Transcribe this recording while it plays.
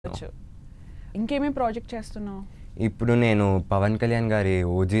చేయొచ్చు. ఇంకేమేం ప్రాజెక్ట్ చేస్తున్నావు? ఇప్పుడు నేను పవన్ కళ్యాణ్ గారి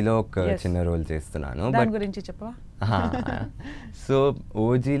ఓజీలో ఒక చిన్న రోల్ చేస్తున్నాను. దాని గురించి చెప్పవా? సో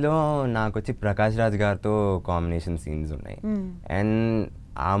ఓజీలో నాకు వచ్చి ప్రకాష్ రాజ్ గారితో కాంబినేషన్ సీన్స్ ఉన్నాయి. అండ్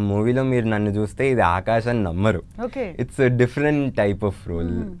ఆ మూవీలో మీరు నన్ను చూస్తే ఇది ఆకాష్ అని నమ్మరు. It's different type of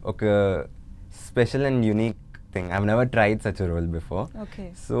role, ఒక special and unique thing. I have never tried such role before.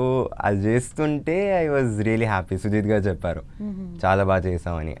 So అది చేస్తుంటే I was really happy. Sujith గారు చెప్పారు చాలా బాగా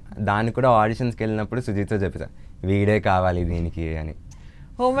చేసామని. దానికి కూడా ఆడిషన్స్కి వెళ్ళినప్పుడు సుజిత్తో చెప్పేసాను వీడే కావాలి దీనికి అని.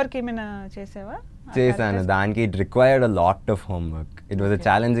 హోంవర్క్ ఏమైనా చేసావా? చేశాను. దానికి it required a lot of homework. It was a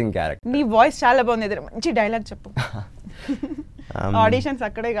challenging character. నీ వాయిస్ చాలా బాగుంది. ఏదైనా మంచి డైలాగ్ చెప్పు. ఆడిషన్స్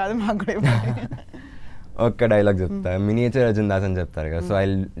అక్కడే కాదు, మాకు కూడా ఒక్క డైలాగ్ చెప్తా. మినియేచర్ అర్జున్ దాస్ అని చెప్తారు కదా, so I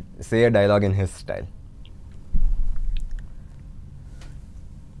say a dialogue in his style.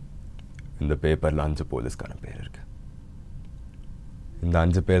 இந்த பேப்பரில் 5 போலீஸ்காரன் பேர் இருக்கு. இந்த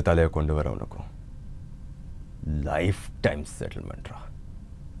 5 பேர் தலையை கொண்டு வர உனக்கும் லைஃப் டைம் செட்டில்மெண்ட்ரா.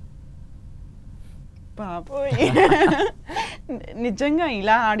 పాపోయ్, నిజంగా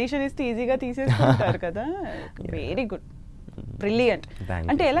ఇలా ఆడిషన్ ఇస్తే ఈజీగా తీసేసుకుంటారు కదా. Very good, brilliant.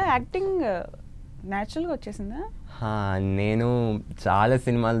 అంటే ఎలా యాక్టింగ్ న్యాచురల్గా వచ్చేసిందా? నేను చాలా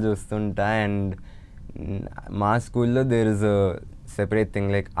సినిమాలు చూస్తుంటా. అండ్ మా స్కూల్లో there is a separate thing.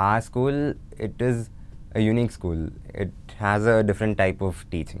 Like our school, it is a unique school. It has a different type of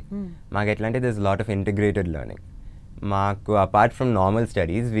teaching. Maku etlante there's a lot of integrated learning. Maku apart from normal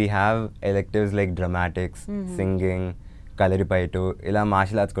studies, we have electives like dramatics, singing, kalaripayitu, ila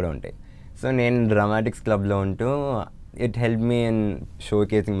martial arts kuda untayi. So nenu dramatics club lo untu it helped me in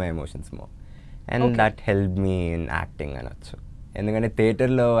showcasing my emotions more, and that helped me in acting anochu. Endukante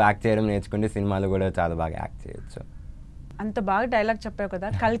theatre lo act cheyadam నేర్చుకుంటే సినిమాలో కూడా చాలా బాగా act చేయొచ్చు. అంత బాగా dialogue చెప్పావు కదా,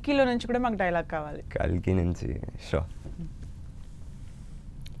 కల్కిలో నుంచి కూడా మాకు డైలాగ్ కావాలి. కల్కి నుంచి షో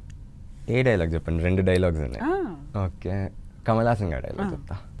ఏ డైలాగ్ చెప్పండి? 2 డైలాగ్స్ ఉన్నాయి. ఓకే, కమల్ హాసన్ గారి డైలాగ్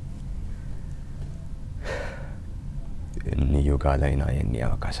చెప్తా. ఎన్ని యుగాలైనా ఎన్ని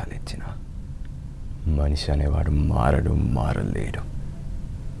అవకాశాలు ఇచ్చినా మనిషి అనేవాడు మారలేడు.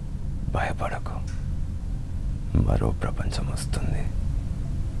 భయపడకు, మరో ప్రపంచం వస్తుంది.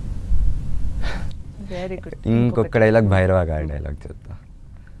 Very good. ఇంకొక డైలాగ్ భైరవ గారి డైలాగ్ చెప్తా.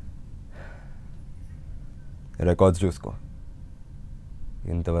 రికార్డ్స్ చూసుకో,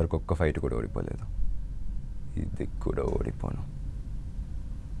 ఇంతవరకు ఒక్క ఫైట్ కూడా ఓడిపోలేదు, ఇది కూడా ఓడిపోను.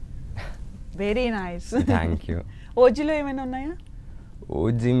 Very nice, thank you. ఓజీలో ఏమైనా ఉన్నాయా?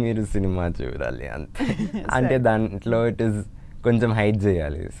 ఓజీ మీరు సినిమా చూడాలి అంతే. అంటే దాంట్లో ఇట్ ఇస్ కొంచెం హైట్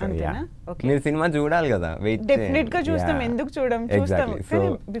చేయాలి. సో మీరు సినిమా చూడాలి కదా, వెయిట్ డెఫినెట్ గా చూస్తాం. ఎందుకు చూడం, చూస్తాం.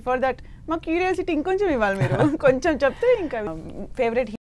 బిఫోర్ దట్ మా క్యూరియాసిటీ ఇంకొంచెం ఇవ్వాలి. మీరు కొంచెం చెప్తే ఇంకా ఫేవరెట్